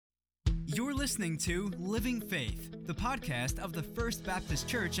You're listening to Living Faith, the podcast of the First Baptist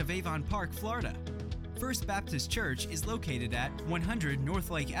Church of Avon Park, Florida. First Baptist Church is located at 100 North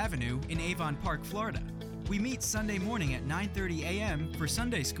Lake Avenue in Avon Park, Florida. We meet Sunday morning at 9:30 a.m. for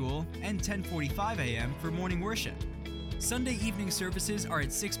Sunday school and 10:45 a.m. for morning worship. Sunday evening services are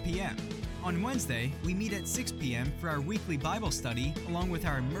at 6 p.m. On Wednesday, we meet at 6 p.m. for our weekly Bible study along with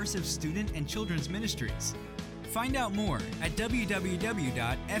our immersive student and children's ministries. Find out more at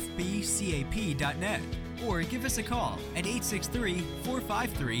www.fbcap.net or give us a call at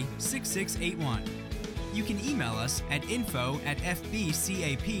 863-453-6681. You can email us at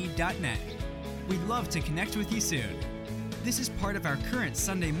info@fbcap.net. We'd love to connect with you soon. This is part of our current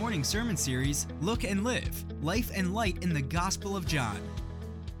Sunday morning sermon series, Look and Live, Life and Light in the Gospel of John.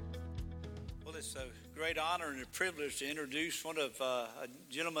 Well, it's a great honor and a privilege to introduce one of a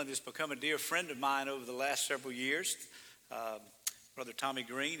gentleman that's become a dear friend of mine over the last several years. Brother Tommy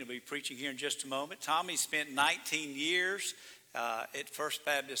Green will be preaching here in just a moment. Tommy spent 19 years at First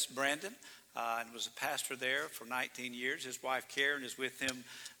Baptist Brandon and was a pastor there for 19 years. His wife Karen is with him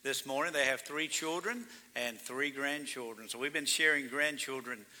this morning. They have 3 children and 3 grandchildren. So we've been sharing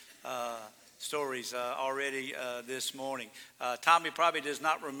grandchildren stories already this morning. Tommy probably does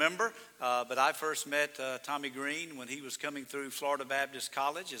not remember, but I first met Tommy Green when he was coming through Florida Baptist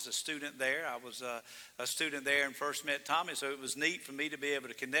College as a student there. I was a student there and first met Tommy, so it was neat for me to be able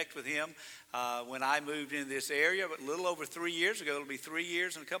to connect with him when I moved into this area. But a little over 3 years ago, it'll be 3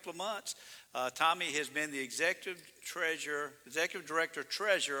 years and a couple of months, Tommy has been the executive director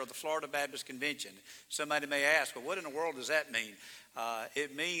treasurer of the Florida Baptist Convention. Somebody may ask, well, what in the world does that mean?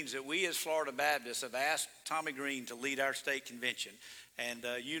 It means that we as Florida Baptists have asked Tommy Green to lead our state convention. And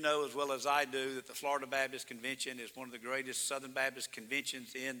you know as well as I do that the Florida Baptist Convention is one of the greatest Southern Baptist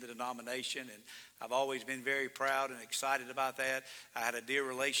conventions in the denomination. And I've always been very proud and excited about that. I had a dear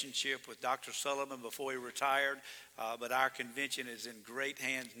relationship with Dr. Sullivan before he retired. But our convention is in great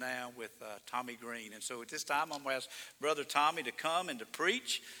hands now with Tommy Green. And so at this time, I'm going to ask Brother Tommy to come and to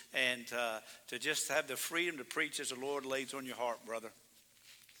preach and to just have the freedom to preach as the Lord lays on your heart, brother.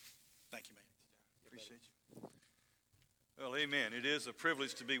 Thank you, man. Appreciate you. Well, amen. It is a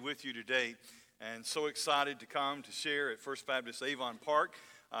privilege to be with you today and so excited to come to share at First Baptist Avon Park.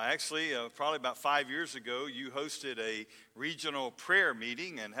 Probably about 5 years ago, you hosted a regional prayer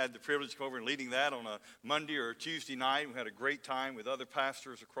meeting and had the privilege to come over and leading that on a Monday or a Tuesday night. We had a great time with other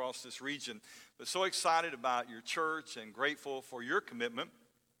pastors across this region. But so excited about your church and grateful for your commitment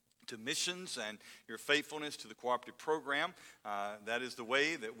to missions and your faithfulness to the cooperative program. That is the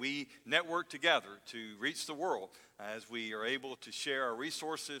way that we network together to reach the world as we are able to share our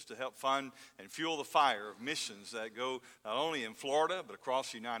resources to help fund and fuel the fire of missions that go not only in Florida but across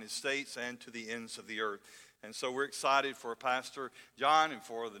the United States and to the ends of the earth. And so we're excited for Pastor John and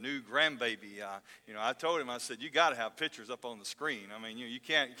for the new grandbaby. I told him, I said, you got to have pictures up on the screen. I mean, you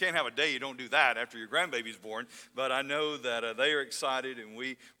can't have a day you don't do that after your grandbaby's born. But I know that they are excited and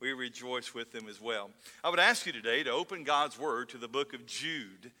we rejoice with them as well. I would ask you today to open God's Word to the book of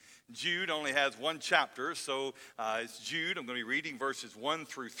Jude. Jude only has 1 chapter, so it's Jude. I'm going to be reading verses 1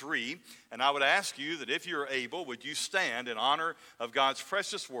 through 3. And I would ask you that if you're able, would you stand in honor of God's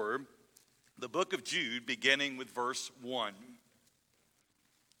precious Word, the book of Jude, beginning with verse 1.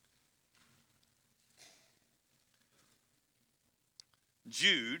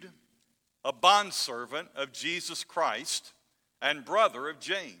 Jude, a bondservant of Jesus Christ and brother of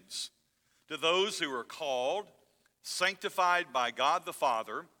James, to those who are called, sanctified by God the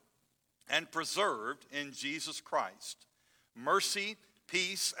Father, and preserved in Jesus Christ, mercy,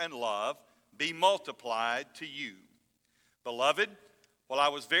 peace, and love be multiplied to you. Beloved, while I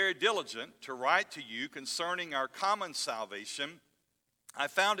was very diligent to write to you concerning our common salvation, I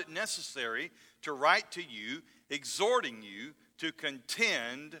found it necessary to write to you, exhorting you to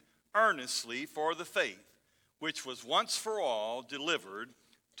contend earnestly for the faith, which was once for all delivered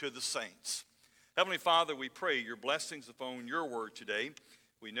to the saints. Heavenly Father, we pray your blessings upon your word today.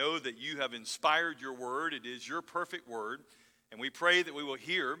 We know that you have inspired your word. It is your perfect word. And we pray that we will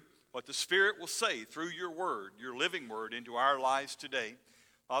hear what the Spirit will say through your word, your living word, into our lives today.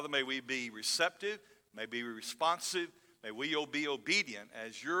 Father, may we be receptive, may we be responsive, may we be obedient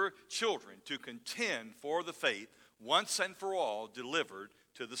as your children to contend for the faith once and for all delivered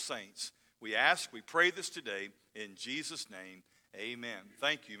to the saints. We ask, we pray this today in Jesus' name, amen.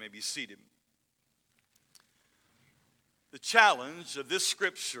 Thank you. You may be seated. The challenge of this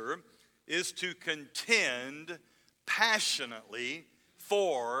scripture is to contend passionately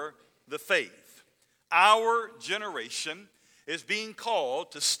for the faith. Our generation is being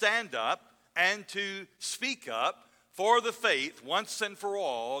called to stand up and to speak up for the faith once and for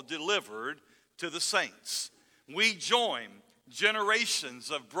all delivered to the saints. We join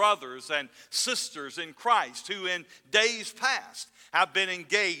generations of brothers and sisters in Christ who in days past have been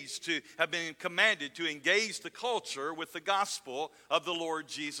commanded to engage the culture with the gospel of the Lord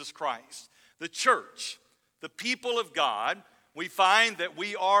Jesus Christ. The church, the people of God, we find that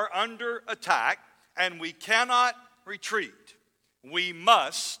we are under attack and we cannot retreat. We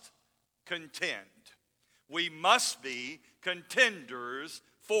must contend. We must be contenders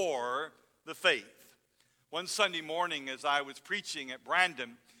for the faith. One Sunday morning as I was preaching at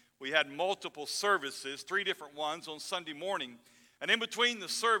Brandon, we had multiple services, 3 different ones on Sunday morning. And in between the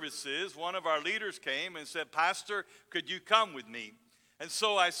services, one of our leaders came and said, "Pastor, could you come with me?" And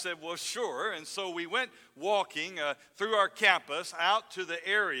so I said, "Well, sure." And so we went walking through our campus out to the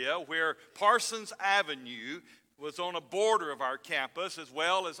area where Parsons Avenue was on a border of our campus, as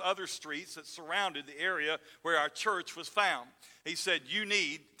well as other streets that surrounded the area where our church was found. He said, "You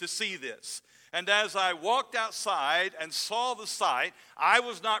need to see this." And as I walked outside and saw the sight, I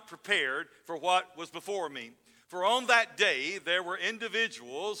was not prepared for what was before me. For on that day, there were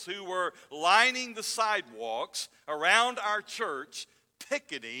individuals who were lining the sidewalks around our church,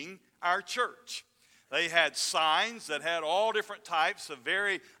 picketing our church. They had signs that had all different types of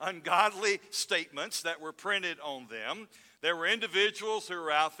very ungodly statements that were printed on them. There were individuals who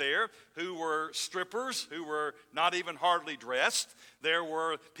were out there who were strippers, who were not even hardly dressed. There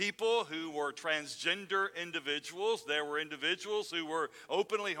were people who were transgender individuals. There were individuals who were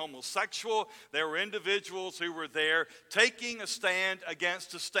openly homosexual. There were individuals who were there taking a stand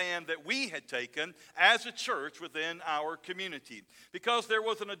against a stand that we had taken as a church within our community. Because there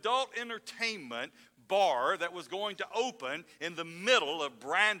was an adult entertainment bar that was going to open in the middle of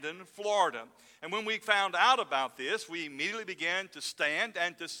Brandon, Florida. And when we found out about this, we immediately began to stand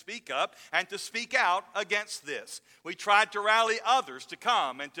and to speak up and to speak out against this. We tried to rally others to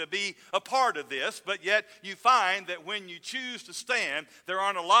come and to be a part of this, but yet you find that when you choose to stand, there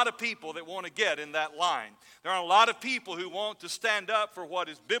aren't a lot of people that want to get in that line. There are a lot of people who want to stand up for what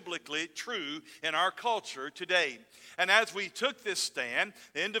is biblically true in our culture today. And as we took this stand,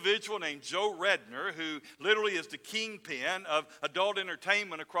 the individual named Joe Redner, who literally is the kingpin of adult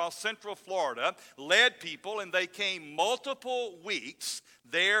entertainment across Central Florida, led people, and they came multiple weeks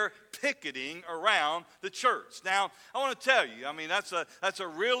there picketing around the church. Now, I want to tell you, that's a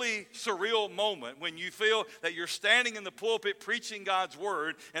really surreal moment when you feel that you're standing in the pulpit preaching God's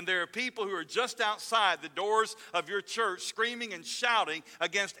word, and there are people who are just outside the doors of your church screaming and shouting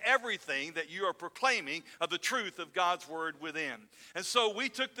against everything that you are proclaiming of the truth of God's word within. And so we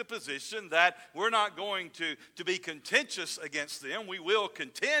took the position that we're not going to be contentious against them. We will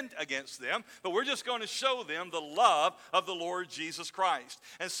contend against them, but we're just going to show them the love of the Lord Jesus Christ.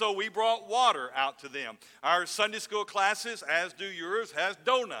 And so we brought water out to them. Our Sunday school classes, as do yours, has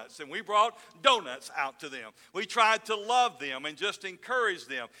donuts, and we brought donuts out to them. We tried to love them and just encourage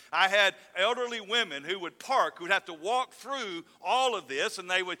them. I had elderly women who would park, who would have to walk through all of this,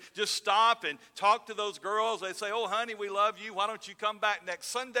 and they would just stop and talk to those girls. They'd say, "Oh, honey, we love you. Why don't you come back next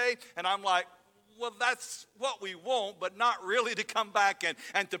Sunday?" And I'm like, well, that's what we want, but not really to come back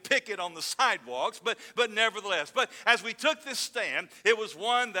and to picket on the sidewalks, but nevertheless. But as we took this stand, it was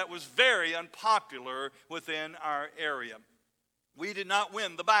one that was very unpopular within our area. We did not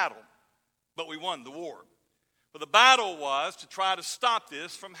win the battle, but we won the war. But the battle was to try to stop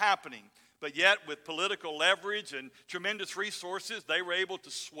this from happening. But yet, with political leverage and tremendous resources, they were able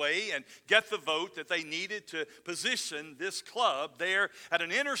to sway and get the vote that they needed to position this club there at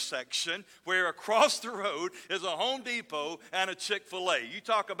an intersection where across the road is a Home Depot and a Chick-fil-A. You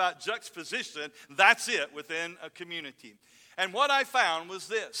talk about juxtaposition, that's it within a community. And what I found was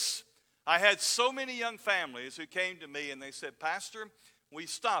this. I had so many young families who came to me and they said, "Pastor, we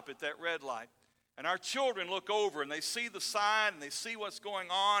stop at that red light." And our children look over and they see the sign and they see what's going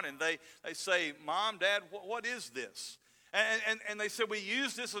on and they say, "Mom, Dad, what is this?" And they said, we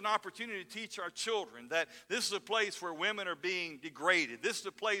use this as an opportunity to teach our children that this is a place where women are being degraded. This is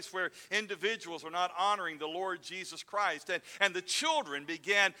a place where individuals are not honoring the Lord Jesus Christ. And the children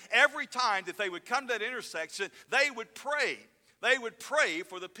began, every time that they would come to that intersection, they would pray. They would pray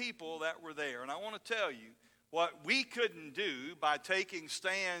for the people that were there. And I want to tell you, what we couldn't do by taking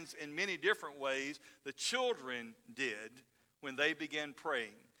stands in many different ways, the children did when they began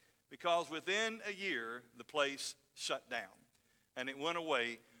praying. Because within a year, the place shut down. And it went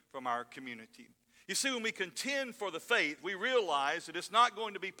away from our community. You see, when we contend for the faith, we realize that it's not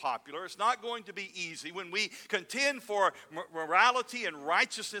going to be popular. It's not going to be easy. When we contend for morality and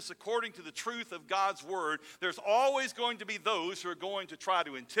righteousness according to the truth of God's word, there's always going to be those who are going to try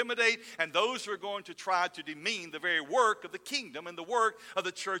to intimidate and those who are going to try to demean the very work of the kingdom and the work of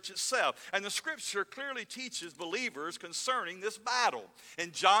the church itself. And the scripture clearly teaches believers concerning this battle.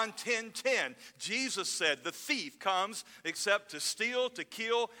 In John 10:10, Jesus said, "The thief comes except to steal, to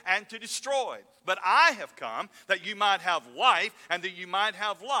kill, and to destroy. But I have come that you might have life, and that you might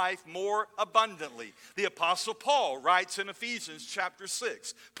have life more abundantly." The Apostle Paul writes in Ephesians chapter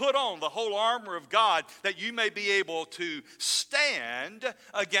 6, "Put on the whole armor of God, that you may be able to stand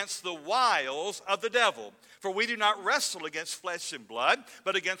against the wiles of the devil. For we do not wrestle against flesh and blood,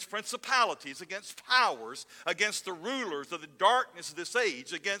 but against principalities, against powers, against the rulers of the darkness of this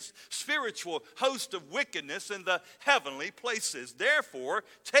age, against spiritual hosts of wickedness in the heavenly places. Therefore,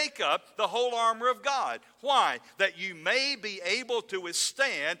 take up the whole armor of God." Why? "That you may be able to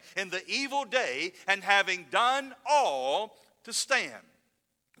withstand in the evil day, and having done all, to stand."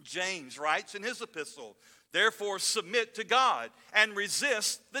 James writes in his epistle, "Therefore submit to God and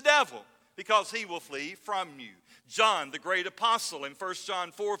resist the devil, because he will flee from you." John, the great apostle, in 1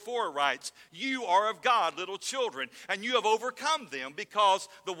 John 4:4 writes, "You are of God, little children, and you have overcome them, because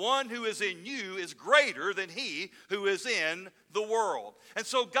the one who is in you is greater than he who is in the world." And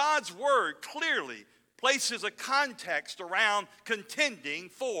so God's word clearly places a context around contending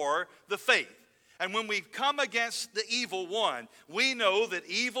for the faith. And when we come against the evil one, we know that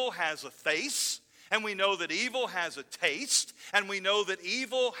evil has a face, and we know that evil has a taste, and we know that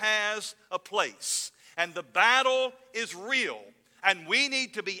evil has a place. And the battle is real. And we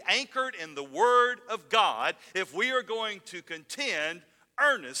need to be anchored in the Word of God if we are going to contend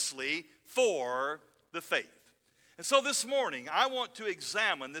earnestly for the faith. And so this morning, I want to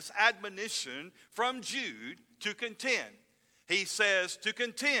examine this admonition from Jude to contend. He says to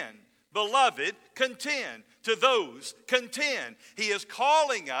contend. Beloved, contend. To those, contend. He is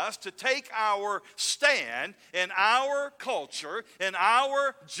calling us to take our stand in our culture, in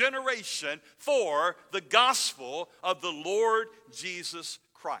our generation, for the gospel of the Lord Jesus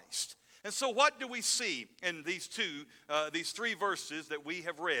Christ. And so what do we see in these three verses that we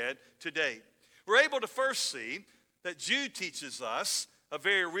have read today? We're able to first see that Jude teaches us a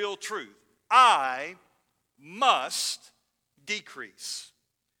very real truth. I must decrease.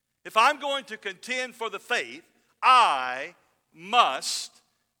 If I'm going to contend for the faith, I must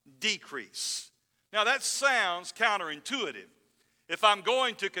decrease. Now that sounds counterintuitive. If I'm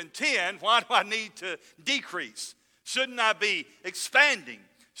going to contend, why do I need to decrease? Shouldn't I be expanding?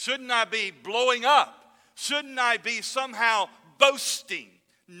 Shouldn't I be blowing up? Shouldn't I be somehow boasting?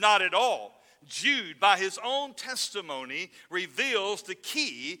 Not at all. Jude, by his own testimony, reveals the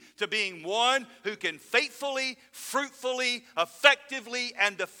key to being one who can faithfully, fruitfully, effectively,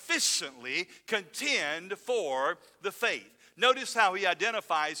 and efficiently contend for the faith. Notice how he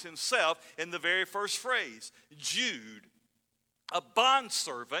identifies himself in the very first phrase. Jude, a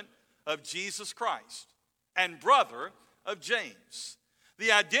bondservant of Jesus Christ and brother of James.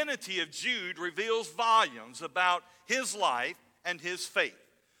 The identity of Jude reveals volumes about his life and his faith.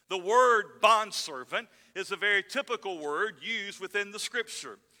 The word bondservant is a very typical word used within the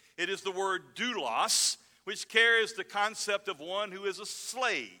scripture. It is the word doulos, which carries the concept of one who is a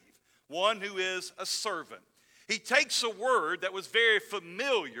slave, one who is a servant. He takes a word that was very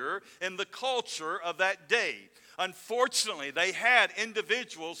familiar in the culture of that day. Unfortunately, they had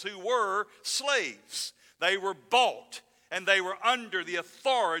individuals who were slaves. They were bought, and they were under the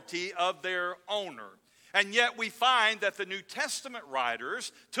authority of their owner. And yet we find that the New Testament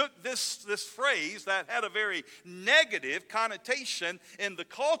writers took this phrase that had a very negative connotation in the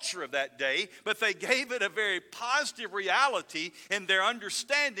culture of that day, but they gave it a very positive reality in their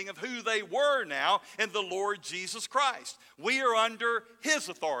understanding of who they were now in the Lord Jesus Christ. We are under His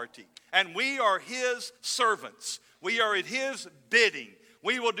authority, and we are His servants. We are at His bidding.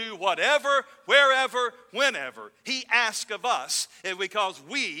 We will do whatever, wherever, whenever He asks of us, because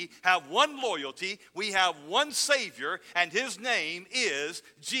we have one loyalty, we have one Savior, and His name is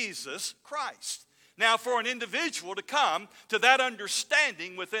Jesus Christ. Now, for an individual to come to that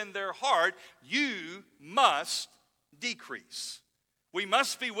understanding within their heart, you must decrease. We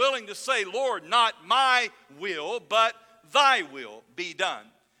must be willing to say, Lord, not my will, but Thy will be done.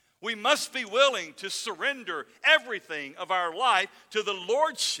 We must be willing to surrender everything of our life to the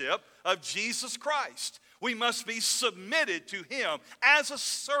lordship of Jesus Christ. We must be submitted to Him as a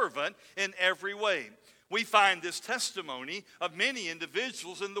servant in every way. we find this testimony of many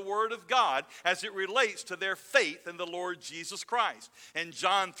individuals in the Word of God as it relates to their faith in the Lord Jesus Christ. In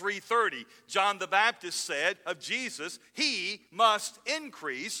John 3:30, John the Baptist said of Jesus, "He must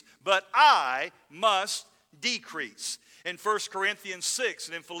increase, but I must decrease." In 1 Corinthians 6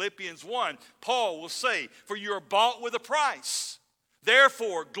 and in Philippians 1, Paul will say, "For you are bought with a price.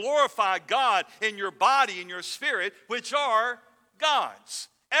 Therefore, glorify God in your body and your spirit, which are God's."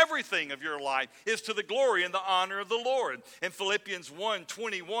 Everything of your life is to the glory and the honor of the Lord. In Philippians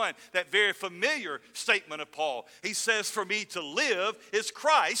 1:21, that very familiar statement of Paul, he says, "For me to live is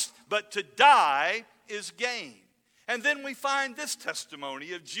Christ, but to die is gain." And then we find this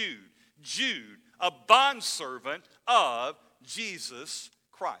testimony of Jude. Jude, a bondservant of Jesus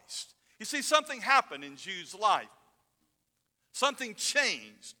Christ. You see, something happened in Jude's life. Something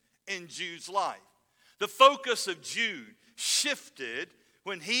changed in Jude's life. The focus of Jude shifted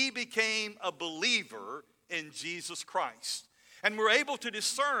when he became a believer in Jesus Christ. And we're able to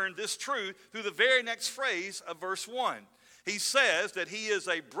discern this truth through the very next phrase of verse 1. He says that he is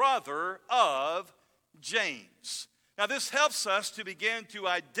a brother of James. Now this helps us to begin to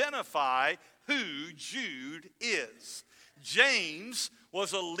identify who Jude is. James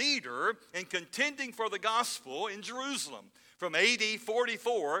was a leader in contending for the gospel in Jerusalem from AD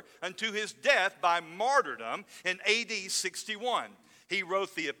 44 unto his death by martyrdom in AD 61. He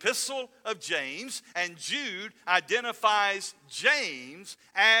wrote the epistle of James, and Jude identifies James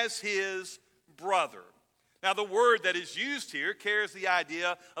as his brother. Now, the word that is used here carries the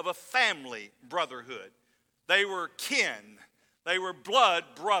idea of a family brotherhood. They were kin. They were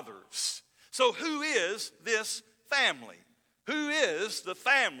blood brothers. So who is this family? Who is the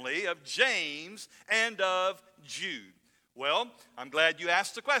family of James and of Jude? Well, I'm glad you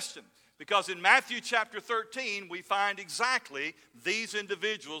asked the question. Because in Matthew chapter 13, we find exactly these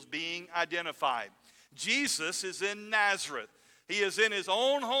individuals being identified. Jesus is in Nazareth. He is in his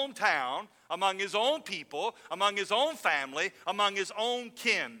own hometown, among his own people, among his own family, among his own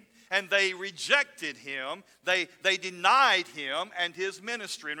kin. And they rejected him. They denied him and his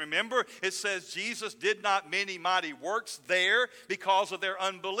ministry. And remember, it says Jesus did not many mighty works there because of their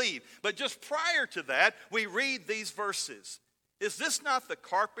unbelief. But just prior to that, we read these verses. Is this not the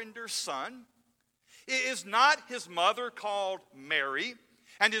carpenter's son? Is not his mother called Mary,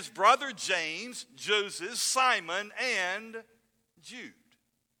 and his brother James, Joseph, Simon, and Jude?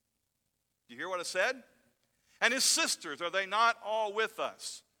 Do you hear what I said? And his sisters, are they not all with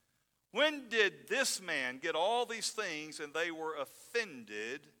us? When did this man get all these things and they were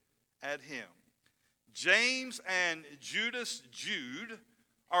offended at him? James and Judas, Jude,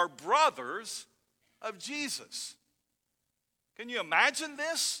 are brothers of Jesus. Can you imagine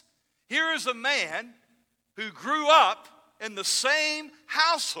this? Here is a man who grew up in the same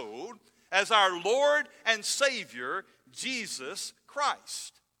household as our Lord and Savior, Jesus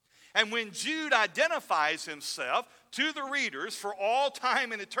Christ. And when Jude identifies himself to the readers for all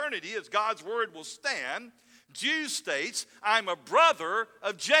time and eternity, as God's word will stand, Jude states, "I'm a brother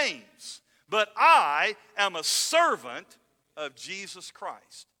of James, but I am a servant of Jesus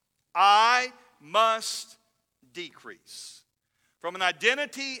Christ. I must decrease." From an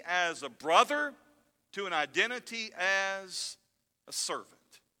identity as a brother to an identity as a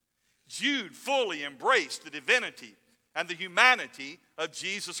servant. Jude fully embraced the divinity and the humanity of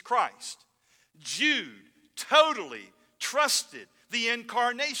Jesus Christ. Jude totally trusted the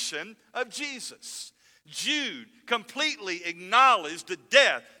incarnation of Jesus. Jude completely acknowledged the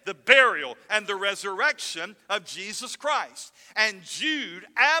death, the burial, and the resurrection of Jesus Christ. And Jude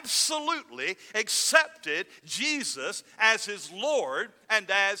absolutely accepted Jesus as his Lord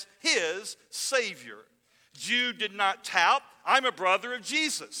and as his Savior. Jude did not tout, "I'm a brother of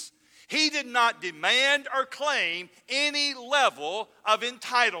Jesus." He did not demand or claim any level of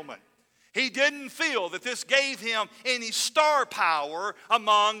entitlement. He didn't feel that this gave him any star power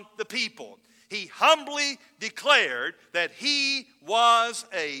among the people. He humbly declared that he was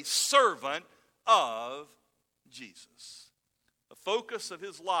a servant of Jesus. The focus of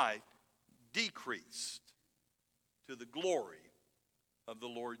his life decreased to the glory of the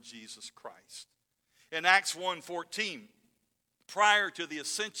Lord Jesus Christ. In Acts 1:14, prior to the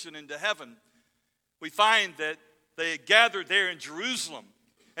ascension into heaven, we find that they had gathered there in Jerusalem.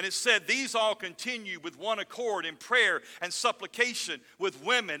 And it said, "These all continued with one accord in prayer and supplication with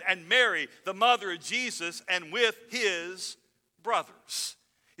women and Mary, the mother of Jesus, and with his brothers."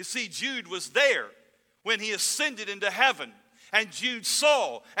 You see, Jude was there when he ascended into heaven. And Jude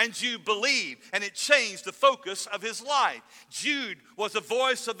saw, and Jude believed, and it changed the focus of his life. Jude was a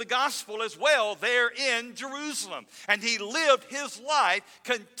voice of the gospel as well there in Jerusalem. And he lived his life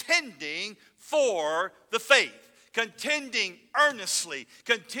contending for the faith, contending earnestly,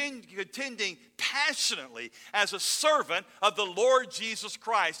 contending passionately as a servant of the Lord Jesus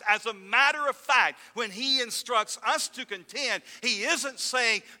Christ. As a matter of fact, when he instructs us to contend, he isn't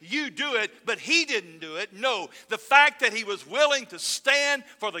saying you do it, but he didn't do it. No, the fact that he was willing to stand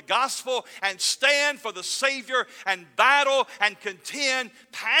for the gospel and stand for the Savior and battle and contend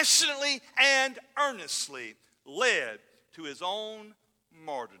passionately and earnestly led to his own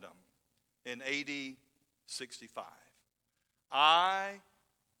martyrdom in AD 65. I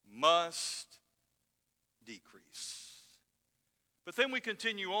must decrease. But then we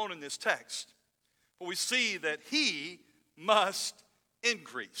continue on in this text, where we see that he must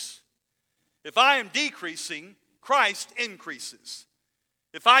increase. If I am decreasing, Christ increases.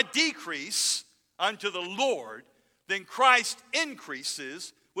 If I decrease unto the Lord, then Christ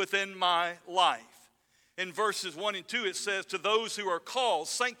increases within my life. In verses 1 and 2 it says, to those who are called,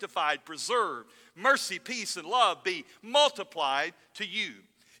 sanctified, preserved, mercy, peace, and love be multiplied to you.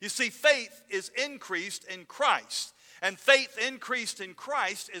 You see, faith is increased in Christ. And faith increased in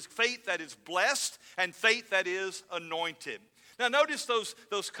Christ is faith that is blessed and faith that is anointed. Now notice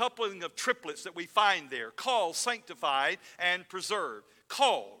those coupling of triplets that we find there. Called, sanctified, and preserved.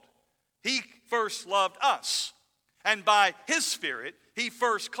 Called. He first loved us. And by his Spirit, he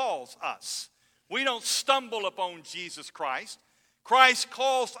first calls us. We don't stumble upon Jesus Christ. Christ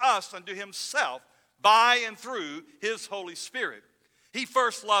calls us unto himself by and through his Holy Spirit. He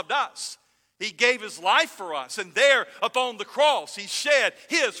first loved us. He gave his life for us. And there upon the cross, he shed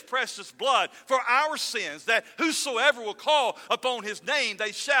his precious blood for our sins, that whosoever will call upon his name,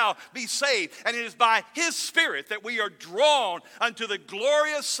 they shall be saved. And it is by his Spirit that we are drawn unto the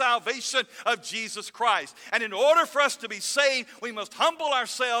glorious salvation of Jesus Christ. And in order for us to be saved, we must humble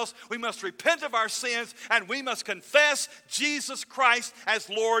ourselves, we must repent of our sins, and we must confess Jesus Christ as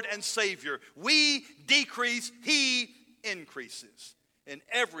Lord and Savior. We decrease, he increases in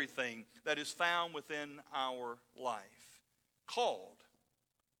everything that is found within our life. Called,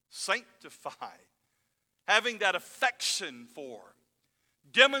 sanctified, having that affection for,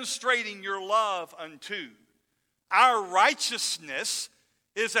 demonstrating your love unto. Our righteousness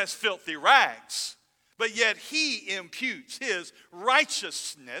is as filthy rags, but yet he imputes his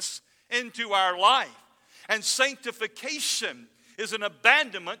righteousness into our life. And sanctification is an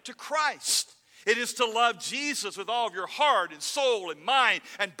abandonment to Christ. It is to love Jesus with all of your heart and soul and mind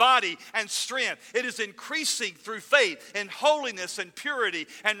and body and strength. It is increasing through faith in holiness and purity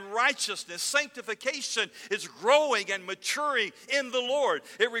and righteousness. Sanctification is growing and maturing in the Lord.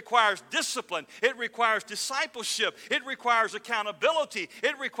 It requires discipline. It requires discipleship. It requires accountability.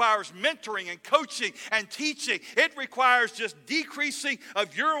 It requires mentoring and coaching and teaching. It requires just decreasing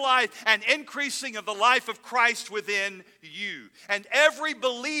of your life and increasing of the life of Christ within you. And every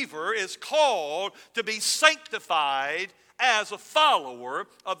believer is called to be sanctified as a follower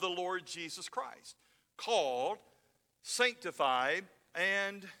of the Lord Jesus Christ. Called, sanctified,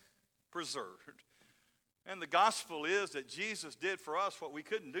 and preserved. And the gospel is that Jesus did for us what we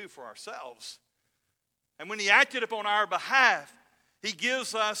couldn't do for ourselves. And when he acted upon our behalf, he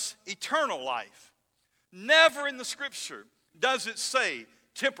gives us eternal life. Never in the Scripture does it say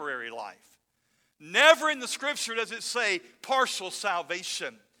temporary life. Never in the Scripture does it say partial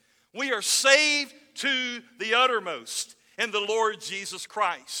salvation. We are saved to the uttermost in the Lord Jesus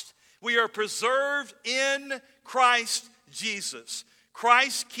Christ. We are preserved in Christ Jesus.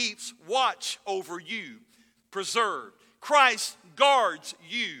 Christ keeps watch over you, preserved. Christ guards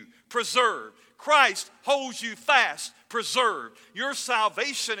you, preserved. Christ holds you fast, preserved. Your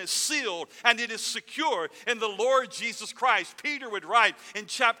salvation is sealed and it is secure in the Lord Jesus Christ. Peter would write in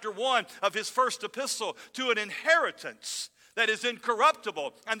chapter 1 of his first epistle, to an inheritance that is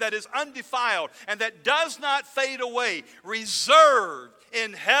incorruptible and that is undefiled and that does not fade away, reserved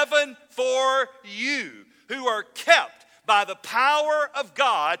in heaven for you, who are kept by the power of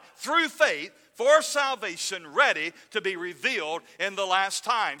God through faith for salvation, ready to be revealed in the last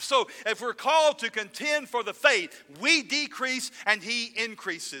time. So if we're called to contend for the faith, we decrease and he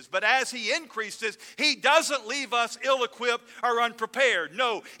increases. But as he increases, he doesn't leave us ill-equipped or unprepared.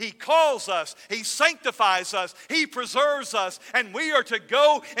 No, he calls us, he sanctifies us, he preserves us, and we are to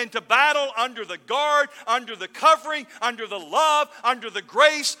go into battle under the guard, under the covering, under the love, under the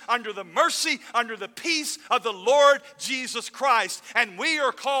grace, under the mercy, under the peace of the Lord Jesus Christ. And we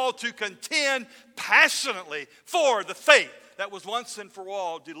are called to contend passionately for the faith that was once and for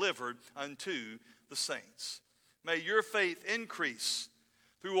all delivered unto the saints. May your faith increase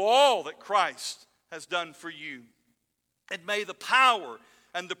through all that Christ has done for you. And may the power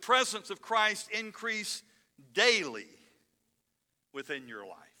and the presence of Christ increase daily within your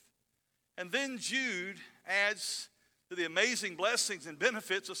life. And then Jude adds to the amazing blessings and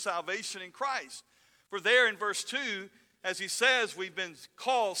benefits of salvation in Christ. For there in verse 2, as he says we've been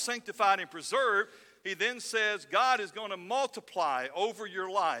called, sanctified, and preserved, he then says God is going to multiply over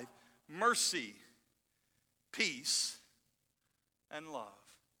your life mercy, peace, and love.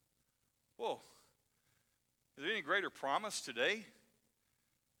 Whoa. Is there any greater promise today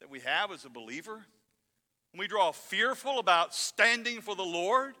that we have as a believer? When we draw fearful about standing for the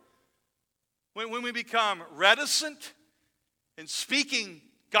Lord, when we become reticent in speaking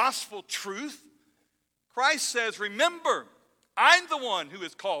gospel truth, Christ says, remember, I'm the one who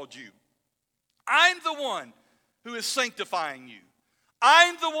has called you. I'm the one who is sanctifying you.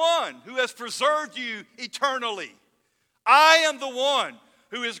 I'm the one who has preserved you eternally. I am the one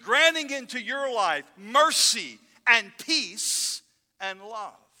who is granting into your life mercy and peace and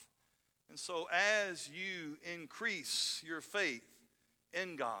love. And so as you increase your faith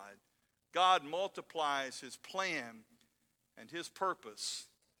in God, God multiplies his plan and his purpose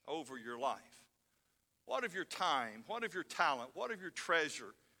over your life. What of your time, what of your talent, what of your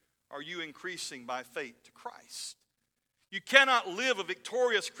treasure are you increasing by faith to Christ? You cannot live a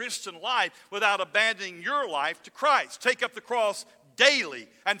victorious Christian life without abandoning your life to Christ. Take up the cross daily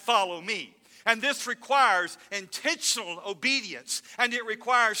and follow me. And this requires intentional obedience, and it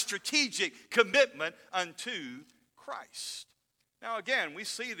requires strategic commitment unto Christ. Now again, we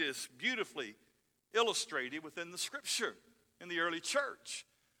see this beautifully illustrated within the Scripture in the early church.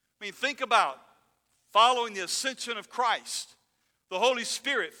 I mean, think about following the ascension of Christ. The Holy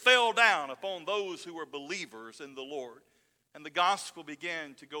Spirit fell down upon those who were believers in the Lord, and the gospel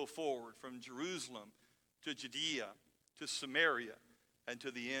began to go forward from Jerusalem to Judea to Samaria and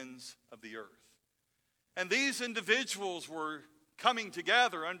to the ends of the earth. And these individuals were coming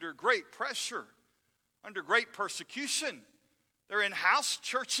together under great pressure, under great persecution. They're in house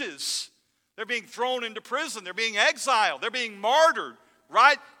churches. They're being thrown into prison. They're being exiled. They're being martyred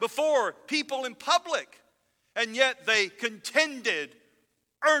right before people in public. And yet they contended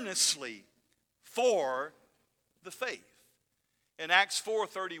earnestly for the faith. In Acts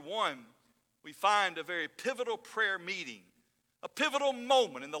 4:31, we find a very pivotal prayer meeting, a pivotal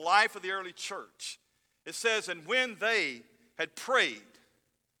moment in the life of the early church. It says, and when they had prayed,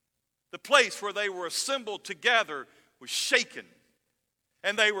 the place where they were assembled together was shaken,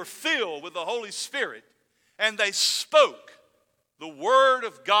 and they were filled with the Holy Spirit, and they spoke the word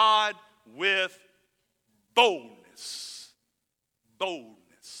of God with boldness,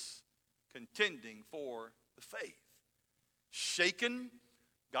 contending for the faith. Shaken,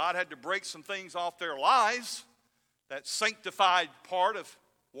 God had to break some things off their lives. That sanctified part of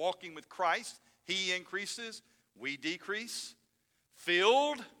walking with Christ, he increases, we decrease.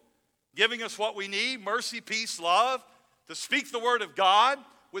 Filled, giving us what we need, mercy, peace, love, to speak the word of God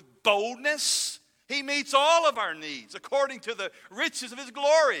with boldness. He meets all of our needs according to the riches of his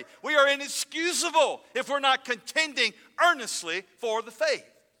glory. We are inexcusable if we're not contending earnestly for the faith.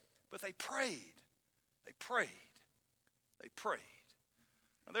 But they prayed.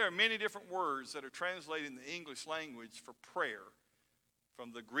 Now, there are many different words that are translated in the English language for prayer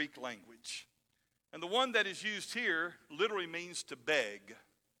from the Greek language. And the one that is used here literally means to beg.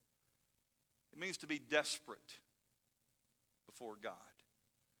 It means to be desperate before God.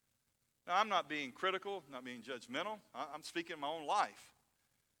 Now, I'm not being critical, not being judgmental. I'm speaking in my own life.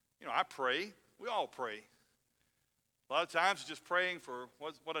 You know, I pray. We all pray. A lot of times it's just praying for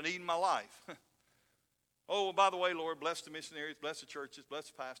what I need in my life. Oh, well, by the way, Lord, bless the missionaries, bless the churches, bless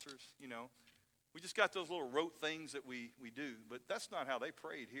the pastors, you know. We just got those little rote things that we do, but that's not how they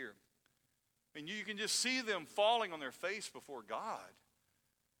prayed here. I mean, you can just see them falling on their face before God.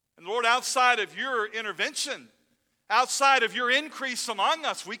 And Lord, outside of your intervention, outside of your increase among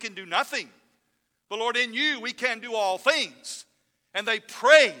us, we can do nothing. But Lord, in you, we can do all things. And they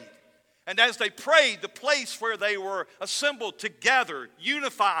prayed. And as they prayed, the place where they were assembled together,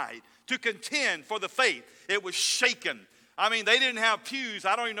 unified, to contend for the faith, it was shaken. I mean, they didn't have pews.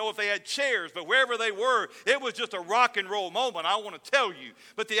 I don't even know if they had chairs, but wherever they were, it was just a rock and roll moment, I want to tell you.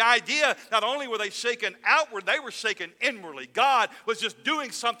 But the idea, not only were they shaken outward, they were shaken inwardly. God was just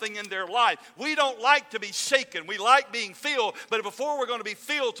doing something in their life. We don't like to be shaken. We like being filled, but before we're going to be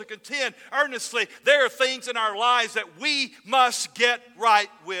filled to contend earnestly, there are things in our lives that we must get right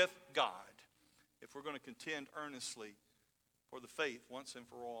with God if we're going to contend earnestly for the faith once and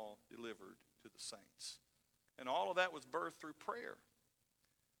for all delivered to the saints. And all of that was birthed through prayer,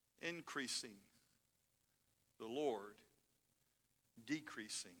 increasing the Lord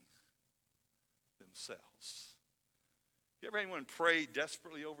decreasing themselves. You ever had anyone pray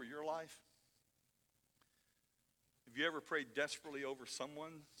desperately over your life? Have you ever prayed desperately over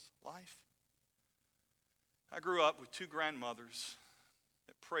someone's life? I grew up with two grandmothers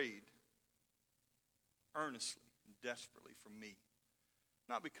that prayed earnestly and desperately for me.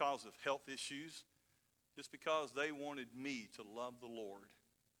 Not because of health issues, just because they wanted me to love the Lord.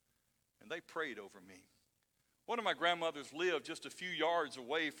 And they prayed over me. One of my grandmothers lived just a few yards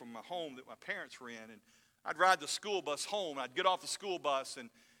away from my home that my parents were in. And I'd ride the school bus home. I'd get off the school bus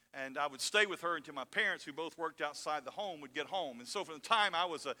and I would stay with her until my parents, who both worked outside the home, would get home. And so from the time I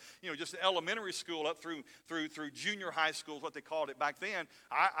was just in elementary school up through junior high school is what they called it back then,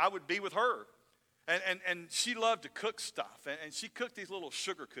 I would be with her. And she loved to cook stuff. And she cooked these little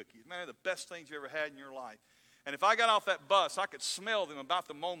sugar cookies. Man, the best things you ever had in your life. And if I got off that bus, I could smell them about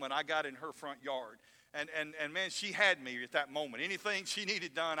the moment I got in her front yard. And man, she had me at that moment. Anything she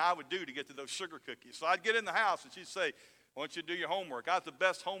needed done, I would do to get to those sugar cookies. So I'd get in the house and she'd say, "I want you to do your homework." I was the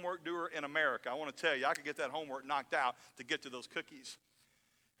best homework doer in America. I want to tell you, I could get that homework knocked out to get to those cookies.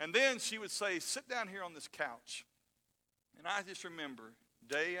 And then she would say, "Sit down here on this couch." And I just remember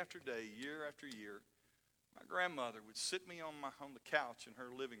day after day, year after year, my grandmother would sit me on the couch in her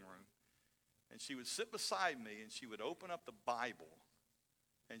living room. And she would sit beside me and she would open up the Bible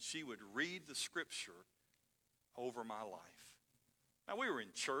and she would read the scripture over my life. Now, we were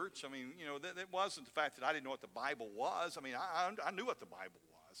in church. I mean, that wasn't the fact that I didn't know what the Bible was. I mean, I knew what the Bible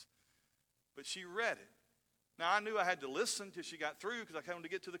was. But she read it. Now, I knew I had to listen till she got through because I wanted to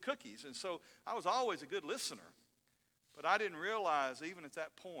get to the cookies. And so I was always a good listener. But I didn't realize, even at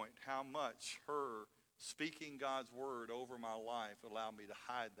that point, how much her speaking God's word over my life allowed me to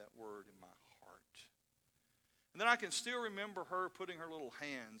hide that word in my heart. And then I can still remember her putting her little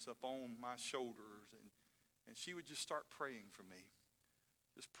hands up on my shoulders, and she would just start praying for me.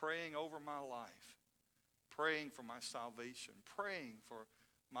 Just praying over my life, praying for my salvation, praying for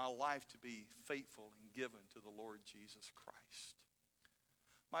my life to be faithful and given to the Lord Jesus Christ.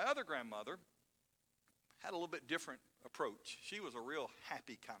 My other grandmother had a little bit different approach. She was a real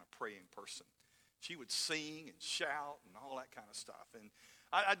happy kind of praying person. She would sing and shout and all that kind of stuff. And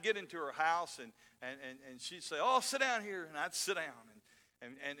I'd get into her house and she'd say, "Oh, sit down here." And I'd sit down.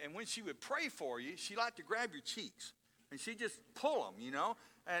 And when she would pray for you, she liked to grab your cheeks. And she'd just pull them,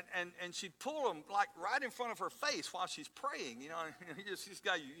 and she'd pull them like right in front of her face while she's praying, You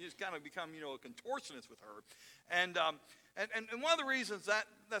just kind of become, a contortionist with her. And one of the reasons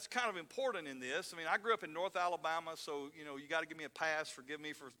that's kind of important in this, I mean, I grew up in North Alabama, so, you got to give me a pass, forgive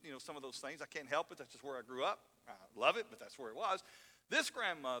me for, some of those things. I can't help it. That's just where I grew up. I love it, but that's where it was. This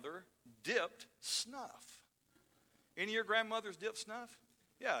grandmother dipped snuff. Any of your grandmothers dip snuff?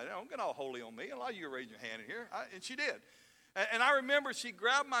 Yeah, don't get all holy on me. A lot of you are raising your hand in here. And she did. And I remember she'd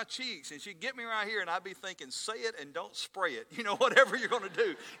grab my cheeks and she'd get me right here and I'd be thinking, say it and don't spray it. Whatever you're going to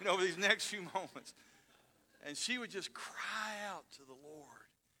do, over these next few moments. And she would just cry out to the Lord.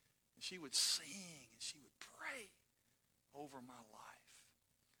 And she would sing and she would pray over my life.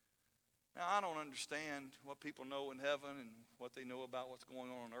 Now, I don't understand what people know in heaven and what they know about what's going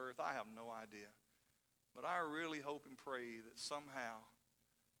on earth. I have no idea. But I really hope and pray that somehow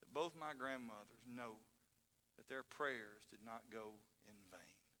that both my grandmothers know that their prayers did not go in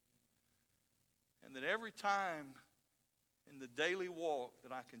vain. And that every time in the daily walk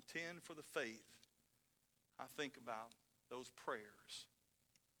that I contend for the faith, I think about those prayers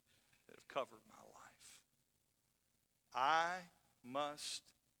that have covered my life. I must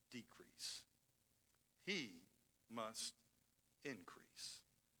decrease. He must increase.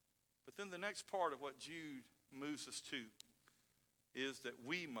 But then the next part of what Jude moves us to is that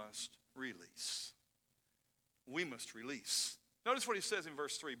we must release. We must release. Notice what he says in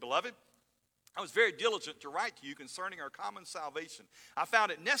verse 3. "Beloved, I was very diligent to write to you concerning our common salvation. I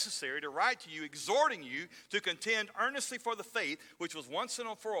found it necessary to write to you, exhorting you to contend earnestly for the faith which was once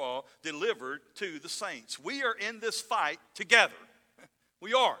and for all delivered to the saints." We are in this fight together.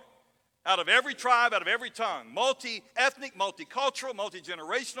 We are. Out of every tribe, out of every tongue, multi-ethnic, multicultural,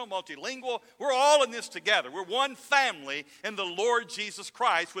 multi-generational, multilingual, we're all in this together. We're one family in the Lord Jesus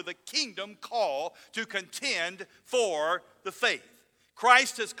Christ with a kingdom call to contend for the faith.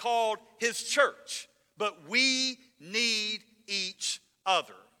 Christ has called his church, but we need each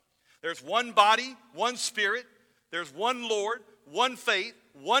other. There's one body, one spirit. There's one Lord, one faith,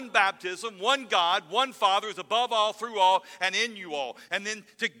 one baptism, one God, one Father is above all, through all, and in you all. And then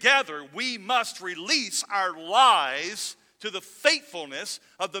together we must release our lives to the faithfulness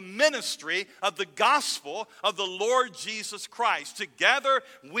of the ministry of the gospel of the Lord Jesus Christ. Together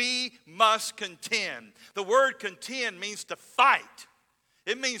we must contend. The word contend means to fight.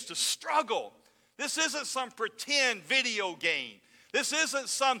 It means to struggle. This isn't some pretend video game. This isn't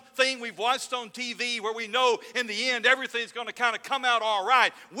something we've watched on TV where we know in the end everything's going to kind of come out all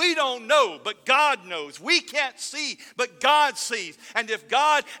right. We don't know, but God knows. We can't see, but God sees. And if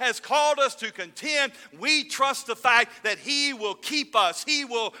God has called us to contend, we trust the fact that He will keep us. He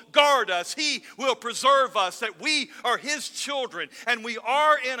will guard us. He will preserve us, that we are His children. And we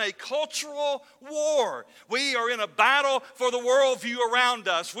are in a cultural war. We are in a battle for the worldview around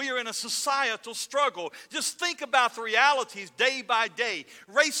us. We are in a societal struggle. Just think about the realities day by day.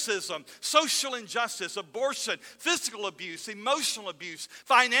 Racism, social injustice, abortion, physical abuse, emotional abuse,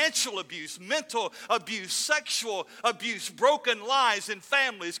 financial abuse, mental abuse, sexual abuse, broken lives in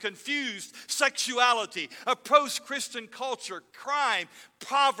families, confused sexuality, a post-Christian culture, crime,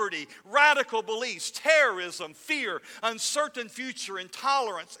 poverty, radical beliefs, terrorism, fear, uncertain future,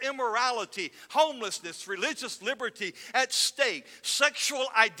 intolerance, immorality, homelessness, religious liberty at stake, sexual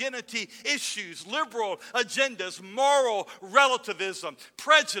identity issues, liberal agendas, moral relativism,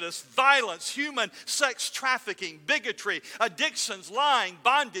 prejudice, violence, human sex trafficking, bigotry, addictions, lying,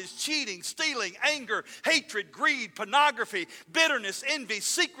 bondage, cheating, stealing, anger, hatred, greed, pornography, bitterness, envy,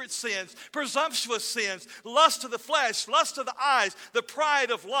 secret sins, presumptuous sins, lust of the flesh, lust of the eyes, the pride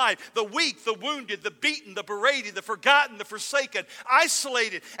of life, the weak, the wounded, the beaten, the berated, the forgotten, the forsaken,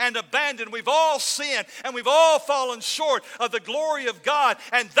 isolated and abandoned. We've all sinned and we've all fallen short of the glory of God,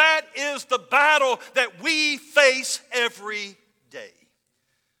 and that is the battle that we face every day.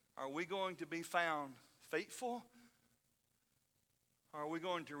 Are we going to be found faithful? Or are we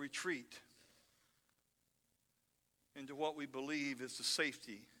going to retreat into what we believe is the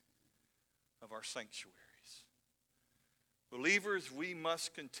safety of our sanctuary? Believers, we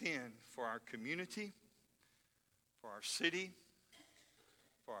must contend for our community, for our city,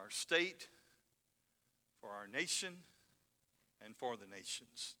 for our state, for our nation, and for the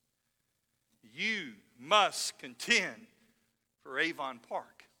nations. You must contend for Avon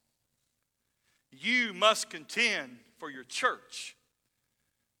Park. You must contend for your church.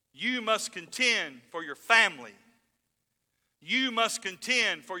 You must contend for your family. You must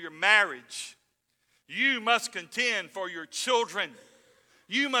contend for your marriage. You must contend for your children.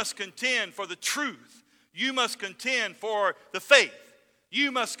 You must contend for the truth. You must contend for the faith.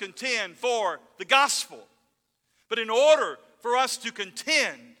 You must contend for the gospel. But in order for us to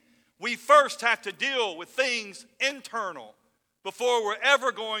contend, we first have to deal with things internal before we're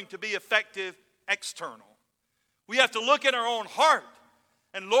ever going to be effective external. We have to look at our own heart.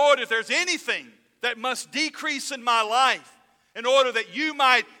 And Lord, if there's anything that must decrease in my life in order that you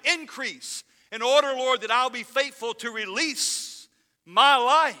might increase, in order, Lord, that I'll be faithful to release my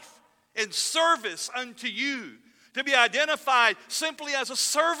life in service unto you, to be identified simply as a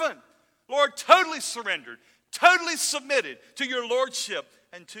servant, Lord, totally surrendered, totally submitted to your lordship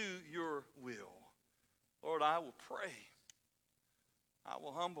and to your will. Lord, I will pray. I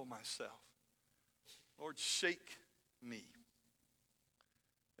will humble myself. Lord, shake me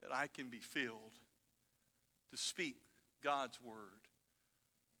that I can be filled to speak God's word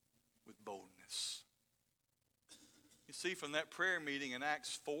with boldness. You see, from that prayer meeting in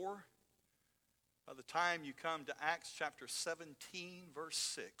Acts 4, by the time you come to Acts chapter 17, verse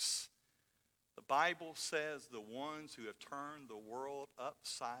 6, the Bible says the ones who have turned the world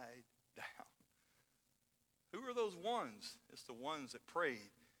upside down. Who are those ones? It's the ones that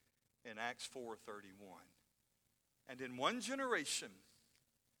prayed in Acts 4:31. And in one generation,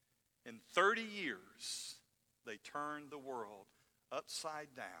 in 30 years, they turned the world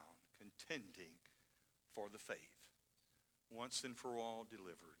upside down, contending for the faith, once and for all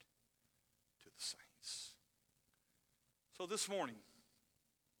delivered to the saints. So this morning,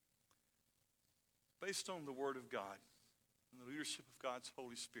 based on the Word of God and the leadership of God's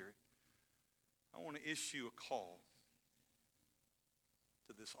Holy Spirit, I want to issue a call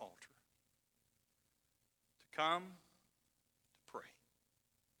to this altar to come to pray.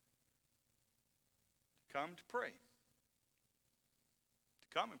 To come to pray.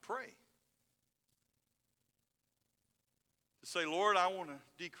 To come and pray. To say, Lord, I want to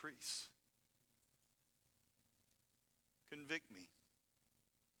decrease. Convict me.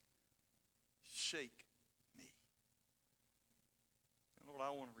 Shake me. And Lord,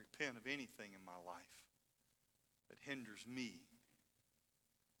 I want to repent of anything in my life that hinders me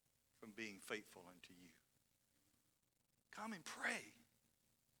from being faithful unto you. Come and pray.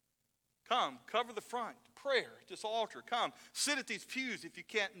 Come, cover the front. Prayer, this altar. Come, sit at these pews if you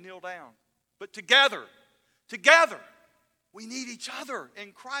can't kneel down. But together, we need each other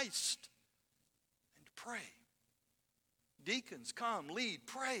in Christ. And to pray. Deacons, come, lead,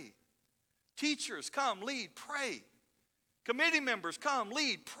 pray. Teachers, come, lead, pray. Committee members, come,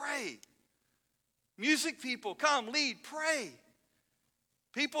 lead, pray. Music people, come, lead, pray.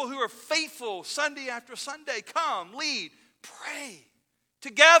 People who are faithful Sunday after Sunday, come, lead, pray.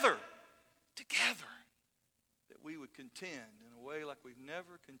 Together, that we would contend in a way like we've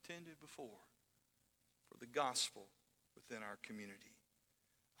never contended before for the gospel within our community.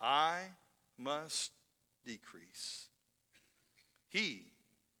 I must decrease. He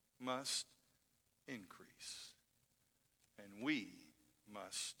must increase. And we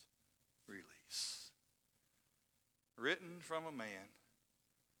must release. Written from a man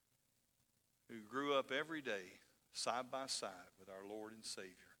who grew up every day side by side with our Lord and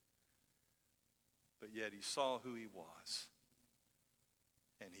Savior. But yet he saw who he was.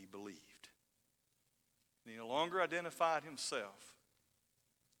 And he believed. And he no longer identified himself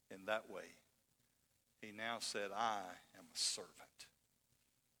in that way. He now said, I am a servant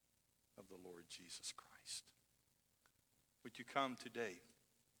of the Lord Jesus Christ. Would you come today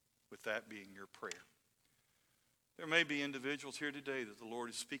with that being your prayer? There may be individuals here today that the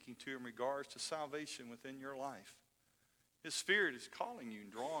Lord is speaking to in regards to salvation within your life. His Spirit is calling you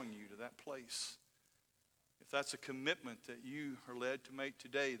and drawing you to that place. If that's a commitment that you are led to make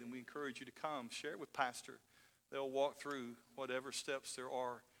today, then we encourage you to come. Share it with Pastor. They'll walk through whatever steps there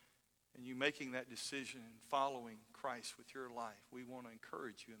are in you making that decision and following Christ with your life. We want to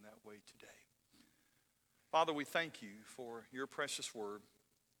encourage you in that way today. Father, we thank you for your precious word.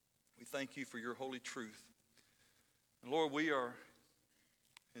 We thank you for your holy truth. And Lord, we are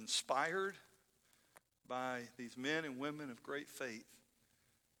inspired by these men and women of great faith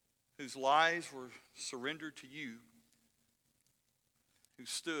whose lives were surrendered to you, who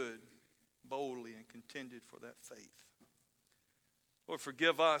stood boldly and contended for that faith. Lord,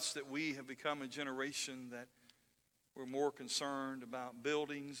 forgive us that we have become a generation that we're more concerned about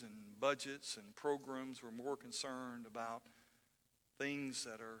buildings and budgets and programs. We're more concerned about things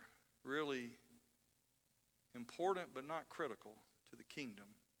that are really important but not critical to the kingdom.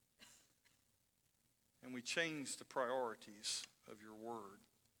 And we change the priorities of your word.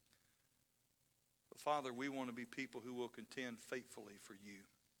 But Father, we want to be people who will contend faithfully for you.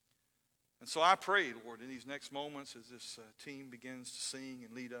 And so I pray, Lord, in these next moments as this team begins to sing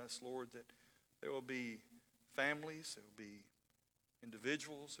and lead us, Lord, that there will be families, there will be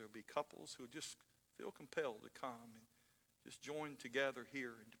individuals, there will be couples who just feel compelled to come and just join together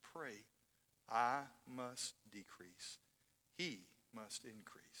here and to pray. I must decrease. He must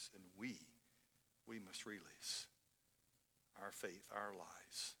increase. And we must release our faith, our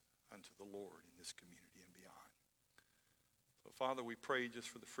lives unto the Lord in this community and beyond. So, Father, we pray just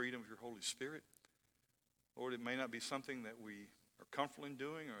for the freedom of your Holy Spirit. Lord, it may not be something that we are comfortable in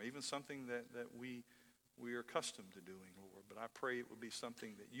doing or even something that we are accustomed to doing, Lord. But I pray it will be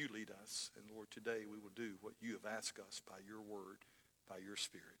something that you lead us. And, Lord, today we will do what you have asked us by your word, by your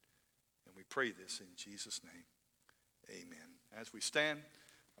Spirit. And we pray this in Jesus' name. Amen. As we stand,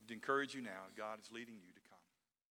 I would encourage you now. God is leading you to